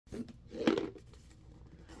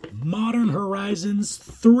Modern Horizons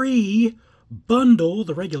 3 bundle,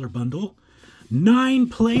 the regular bundle, 9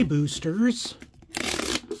 play boosters.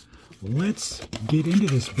 Let's get into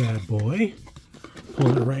this bad boy.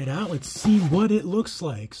 Pull it right out. Let's see what it looks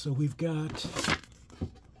like. So we've got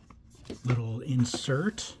little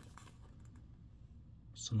insert,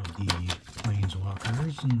 some of the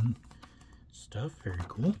planeswalkers and stuff. Very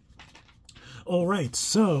cool. All right,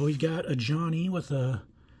 so we got a Johnny with a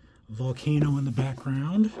volcano in the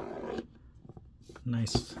background.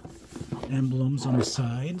 Nice emblems on the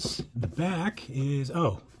sides. The back is,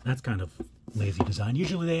 oh, that's kind of lazy design.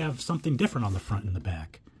 Usually they have something different on the front and the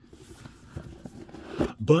back.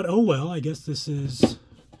 But oh well, I guess this is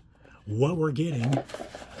what we're getting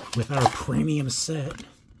with our premium set.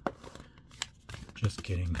 Just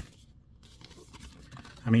kidding.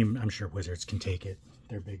 I mean, I'm sure Wizards can take it.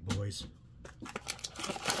 They're big boys.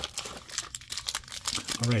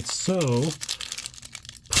 Alright, so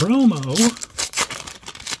promo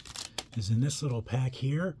is in this little pack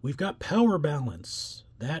here. We've got Power Balance.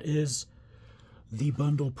 That is the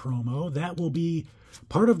bundle promo. That will be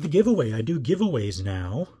part of the giveaway. I do giveaways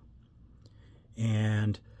now.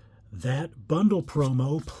 And that bundle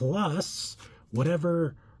promo plus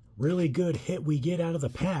whatever really good hit we get out of the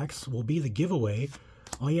packs will be the giveaway.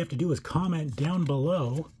 All you have to do is comment down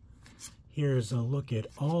below. Here's a look at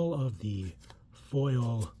all of the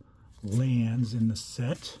foil lands in the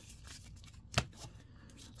set.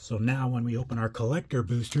 So now when we open our collector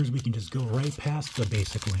boosters, we can just go right past the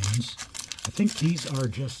basic lands. I think these are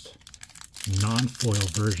just non-foil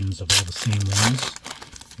versions of all the same ones,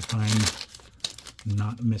 if I'm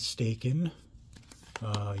not mistaken.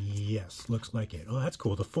 Yes, looks like it. Oh, that's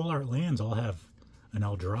cool. The full art lands all have an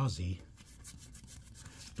Eldrazi.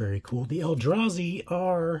 Very cool. The Eldrazi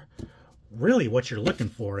are really what you're looking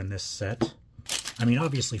for in this set. I mean,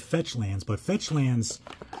 obviously fetch lands, but fetch lands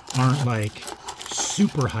aren't like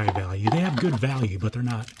super high value. They have good value, but they're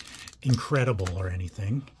not incredible or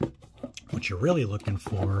anything. What you're really looking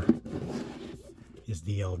for is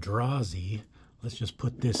the Eldrazi. Let's just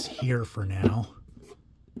put this here for now.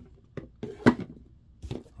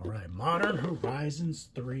 Alright, Modern Horizons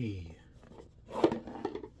 3.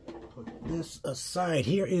 Put this aside.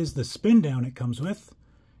 Here is the spin down it comes with.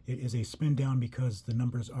 It is a spin down because the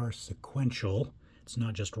numbers are sequential. It's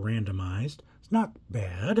not just randomized. It's not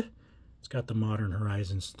bad. It's got the Modern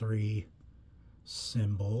Horizons 3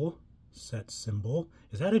 symbol, set symbol.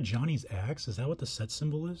 Is that a Johnny's axe? Is that what the set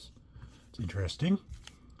symbol is? It's interesting.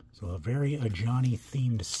 So a very Johnny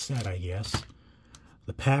themed set, I guess.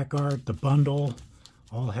 The pack art, the bundle,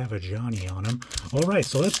 all have a Johnny on them. All right,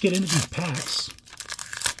 so let's get into these packs.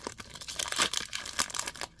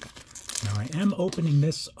 Now I am opening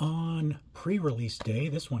this on pre-release day.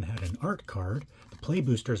 This one had an art card. The play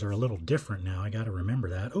boosters are a little different now. I got to remember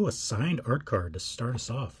that. Oh, a signed art card to start us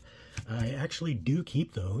off. I actually do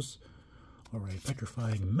keep those. All right,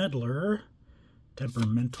 Petrifying Meddler,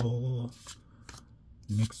 Temperamental,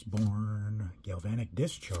 Nyxborn, Galvanic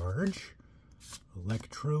Discharge,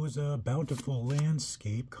 Electroza, Bountiful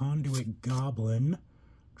Landscape, Conduit Goblin,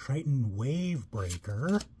 Triton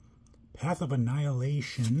Wavebreaker, Path of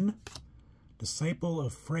Annihilation, Disciple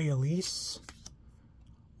of Freyalise,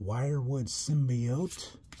 Wirewood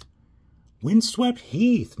Symbiote, Windswept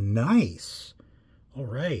Heath. Nice. All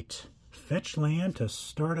right. Fetch land to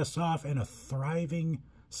start us off, and a Thriving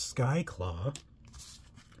Skyclaw.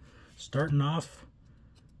 Starting off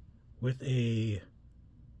with it's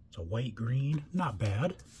a white-green. Not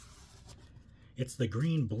bad. It's the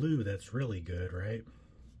green-blue that's really good, right?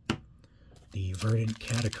 The Verdant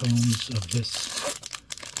Catacombs of this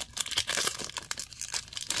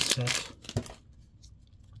set.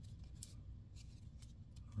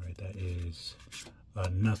 All right, that is a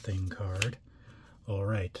nothing card. All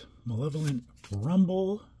right, Malevolent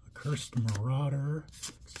Rumble, Accursed Marauder,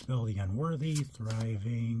 Expel the Unworthy,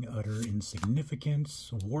 Thriving Utter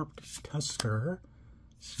Insignificance, Warped Tusker,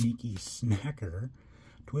 Sneaky Snacker,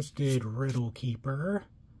 Twisted Riddle Keeper.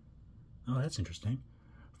 Oh, that's interesting.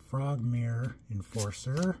 Frogmere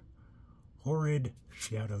Enforcer, Horrid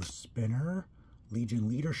Shadow Spinner, Legion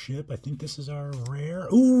Leadership. I think this is our rare.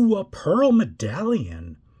 Ooh, a Pearl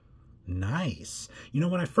Medallion. Nice. You know,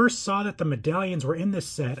 when I first saw that the medallions were in this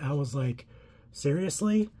set, I was like,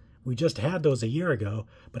 seriously? We just had those a year ago,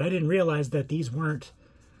 but I didn't realize that these weren't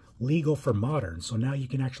legal for Modern. So now you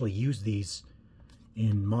can actually use these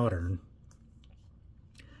in Modern.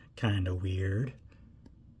 Kind of weird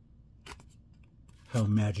how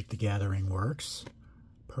Magic the Gathering works.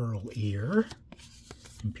 Pearl Ear,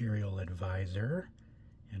 Imperial Advisor,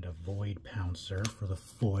 and a Void Pouncer for the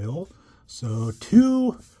foil. So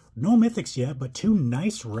 2 no mythics yet, but 2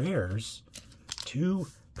 nice rares. 2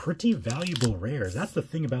 pretty valuable rares. That's the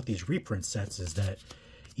thing about these reprint sets, is that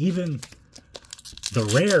even the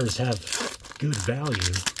rares have good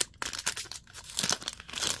value.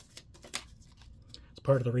 It's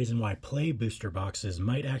part of the reason why play booster boxes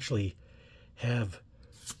might actually have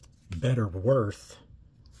better worth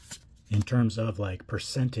in terms of like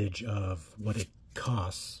percentage of what it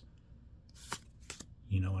costs.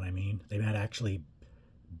 You know what I mean? They might actually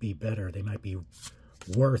be better. They might be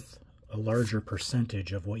worth a larger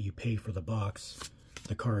percentage of what you pay for the box,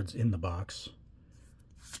 the cards in the box.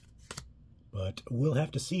 But we'll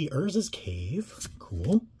have to see. Urza's Cave,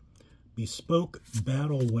 cool. Bespoke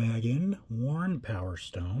Battle Wagon, Worn Power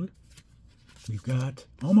Stone. We've got,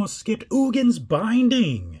 almost skipped, Ugin's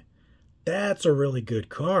Binding. That's a really good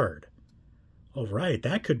card. All right,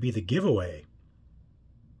 that could be the giveaway.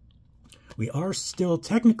 We are still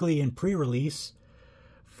technically in pre-release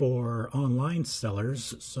for online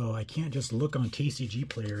sellers, so I can't just look on TCG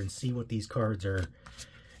Player and see what these cards are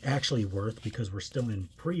actually worth, because we're still in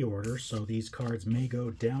pre-order, so these cards may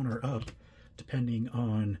go down or up depending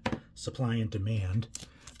on supply and demand.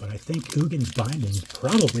 But I think Ugin's Binding is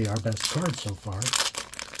probably our best card so far.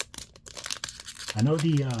 I know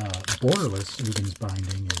the borderless Ugin's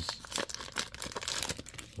Binding is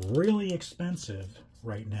really expensive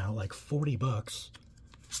right now, like 40 bucks.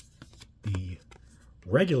 The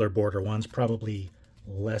regular border one's probably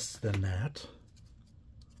less than that.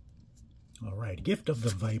 All right, Gift of the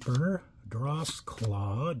Viper, Dross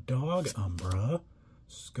Claw, Dog Umbra,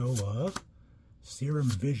 Skoa, Serum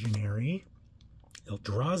Visionary,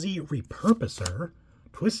 Eldrazi Repurposer,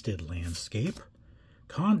 Twisted Landscape,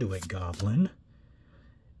 Conduit Goblin,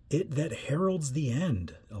 It That Heralds the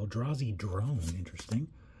End, Eldrazi Drone, interesting,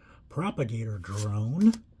 Propagator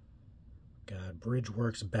Drone, got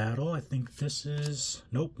Bridgeworks Battle, I think this is,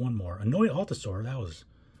 nope, one more, Annoyed Altasaur, that was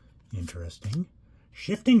interesting,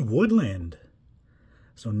 Shifting Woodland,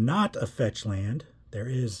 so not a fetch land, there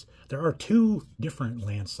are 2 different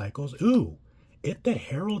land cycles, ooh, It That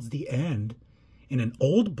Heralds the End in an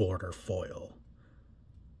old border foil.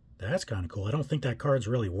 That's kind of cool. I don't think that card's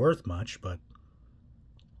really worth much, but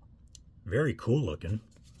very cool looking.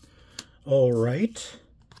 All right.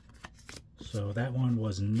 So that one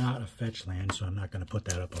was not a fetch land, so I'm not going to put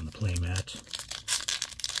that up on the playmat.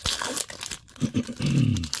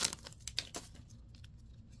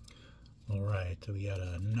 All right. So we got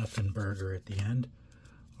a nothing burger at the end.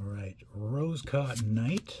 All right. Rosecott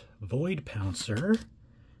Knight, Void Pouncer,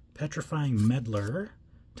 Petrifying Meddler,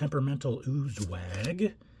 Temperamental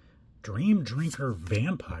Oozewag, Dream Drinker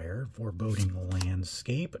Vampire, Foreboding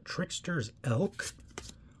Landscape, Trickster's Elk,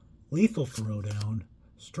 Lethal Throwdown,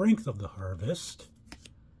 Strength of the Harvest,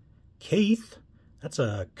 Kaith, that's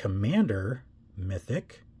a Commander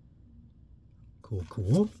Mythic. Cool,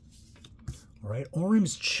 cool. All right,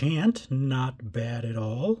 Orim's Chant, not bad at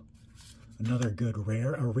all. Another good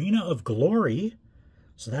rare, Arena of Glory.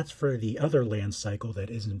 So that's for the other land cycle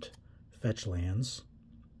that isn't fetch lands.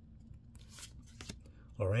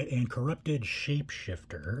 All right, and Corrupted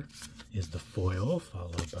Shapeshifter is the foil,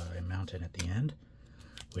 followed by Mountain at the end,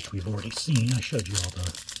 which we've already seen. I showed you all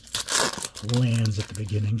the lands at the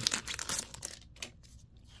beginning.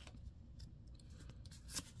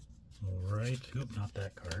 All right, oop, not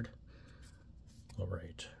that card. All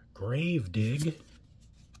right, Grave Dig.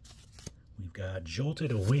 We've got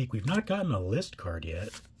Jolted Awake. We've not gotten a list card yet.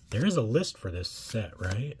 There is a list for this set,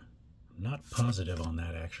 right? I'm not positive on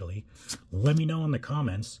that, actually. Let me know in the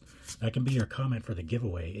comments. That can be your comment for the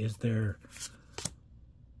giveaway. Is there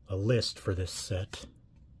a list for this set?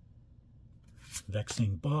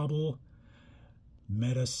 Vexing Bauble,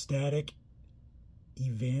 Metastatic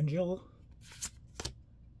Evangel,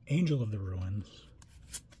 Angel of the Ruins.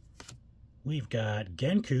 We've got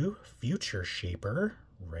Genku, Future Shaper,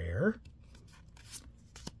 rare.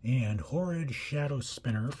 And Horrid Shadow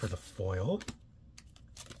Spinner for the foil.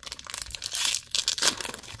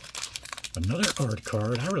 Another art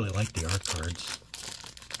card. I really like the art cards.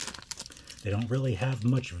 They don't really have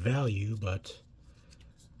much value, but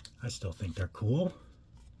I still think they're cool.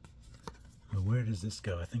 Well, where does this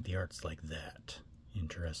go? I think the art's like that.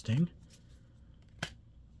 Interesting.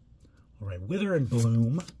 All right, Wither and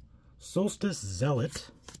Bloom, Solstice Zealot,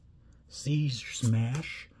 Siege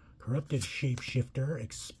Smash, Corrupted Shapeshifter,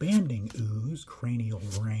 Expanding Ooze, Cranial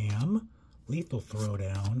Ram, Lethal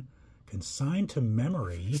Throwdown, Consigned to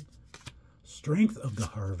Memory, Strength of the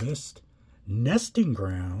Harvest, Nesting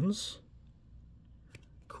Grounds,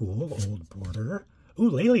 cool, old border. Ooh,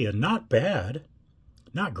 Lelia, not bad.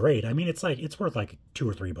 Not great. I mean, it's worth like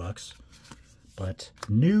 $2 or $3, but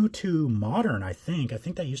new to Modern, I think. I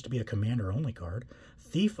think that used to be a Commander-only card.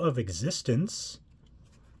 Thief of Existence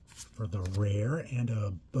for the rare, and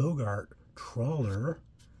a Bogart Trawler,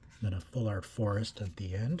 then a Full Art Forest at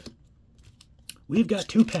the end. We've got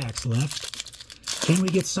 2 packs left. Can we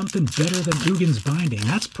get something better than Ugin's Binding?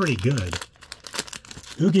 That's pretty good.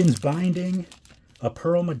 Ugin's Binding, a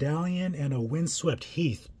Pearl Medallion, and a Windswept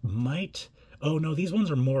Heath might... Oh, no, these ones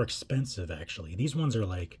are more expensive, actually. These ones are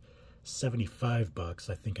like $75,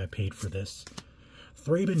 I think I paid for this.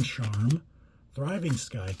 Thraben Charm, Thriving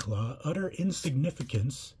Skyclaw, Utter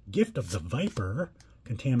Insignificance, Gift of the Viper,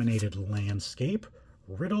 Contaminated Landscape,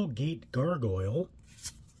 Riddle Gate Gargoyle,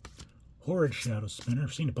 Horrid Shadow Spinner,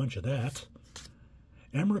 I've seen a bunch of that.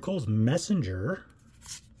 Emrakul's Messenger,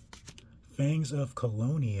 Fangs of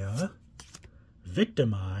Colonia,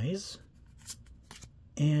 Victimize,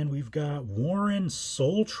 and we've got Warren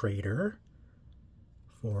Soul Trader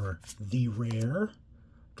for the rare,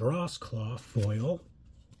 Drossclaw Foil,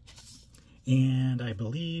 and I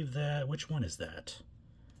believe that, which one is that?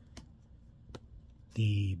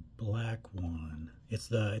 The black one. It's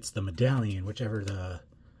the medallion, whichever the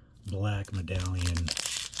black medallion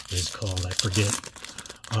is called. I forget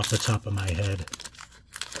off the top of my head.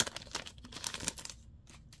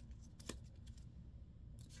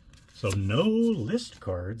 So no list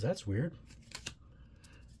cards. That's weird.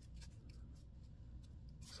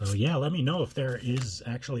 So yeah, let me know if there is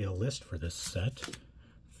actually a list for this set.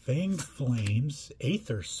 Fanged Flames,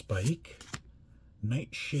 Aether Spike,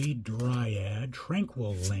 Nightshade Dryad,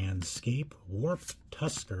 Tranquil Landscape, Warped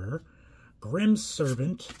Tusker, Grim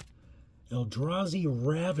Servant, Eldrazi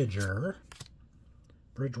Ravager,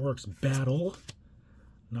 Bridgeworks Battle,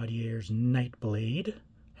 Naudier's Nightblade.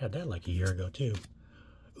 Had that like a year ago too.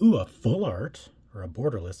 Ooh, a full art, or a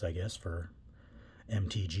borderless, I guess, for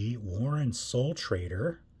MTG. Warren Soul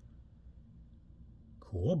Trader.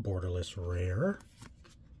 Cool, borderless rare.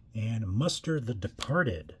 And Muster the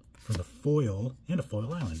Departed for the foil and a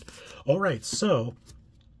foil island. All right, so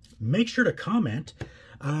make sure to comment.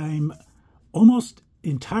 I'm almost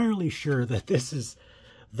entirely sure that this is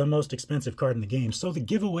the most expensive card in the game. So the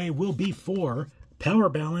giveaway will be for Power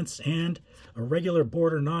Balance and a regular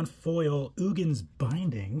border non-foil Ugin's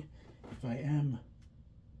Binding, if I am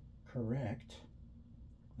correct.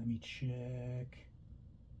 Let me check.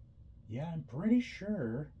 Yeah, I'm pretty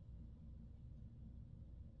sure.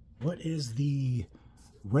 What is the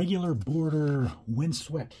regular border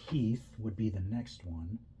Windswept Heath would be the next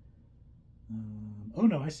one. Oh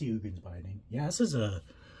no, I see Ugin's Binding. Yeah, this is a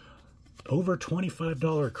over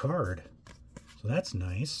 $25 card. So that's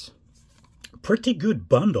nice. Pretty good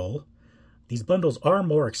bundle. These bundles are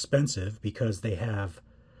more expensive because they have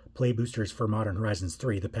play boosters for Modern Horizons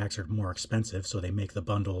 3. The packs are more expensive, so they make the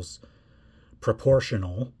bundles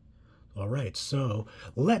proportional. All right, so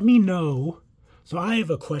let me know. So I have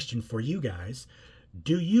a question for you guys.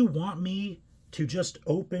 Do you want me to just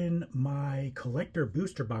open my collector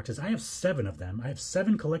booster boxes? I have 7 of them. I have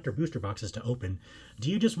 7 collector booster boxes to open.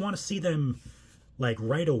 Do you just want to see them like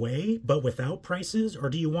right away, but without prices? Or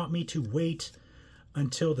do you want me to wait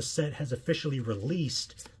until the set has officially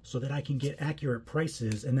released so that I can get accurate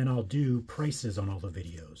prices, and then I'll do prices on all the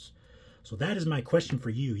videos? So that is my question for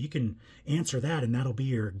you. You can answer that, and that'll be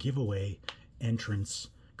your giveaway entrance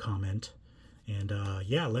comment. And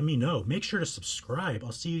yeah, let me know. Make sure to subscribe.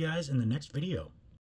 I'll see you guys in the next video.